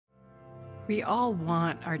We all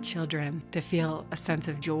want our children to feel a sense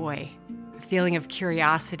of joy, a feeling of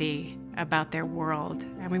curiosity about their world,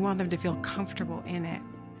 and we want them to feel comfortable in it.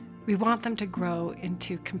 We want them to grow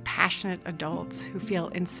into compassionate adults who feel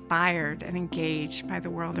inspired and engaged by the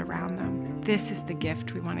world around them. This is the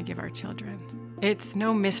gift we want to give our children. It's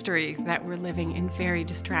no mystery that we're living in very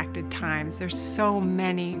distracted times. There's so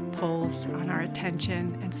many pulls on our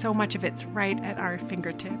attention, and so much of it's right at our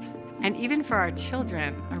fingertips. And even for our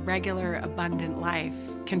children, a regular, abundant life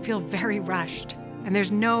can feel very rushed. And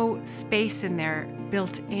there's no space in there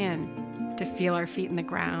built in to feel our feet in the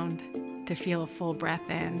ground, to feel a full breath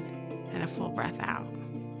in and a full breath out.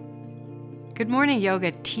 Good Morning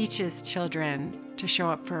Yoga teaches children to show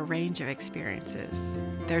up for a range of experiences.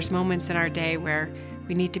 There's moments in our day where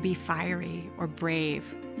we need to be fiery or brave,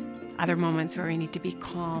 other moments where we need to be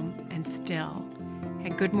calm and still.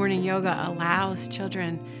 And Good Morning Yoga allows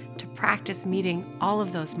children to practice meeting all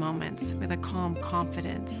of those moments with a calm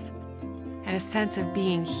confidence and a sense of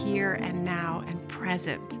being here and now and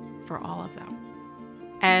present for all of them.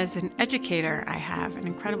 As an educator, I have an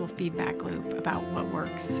incredible feedback loop about what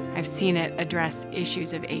works. I've seen it address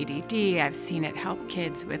issues of ADD. I've seen it help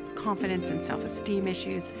kids with confidence and self-esteem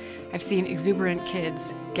issues. I've seen exuberant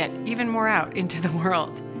kids get even more out into the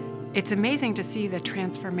world. It's amazing to see the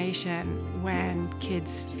transformation when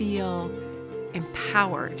kids feel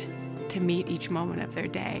empowered to meet each moment of their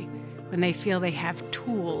day, when they feel they have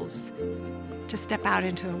tools to step out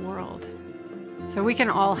into the world. So we can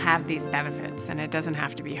all have these benefits, and it doesn't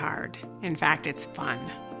have to be hard. In fact, it's fun.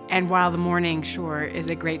 And while the morning, sure, is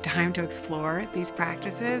a great time to explore these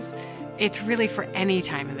practices, it's really for any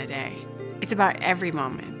time of the day. It's about every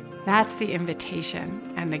moment. That's the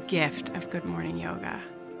invitation and the gift of Good Morning Yoga.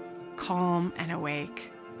 Calm and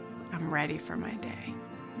awake, I'm ready for my day.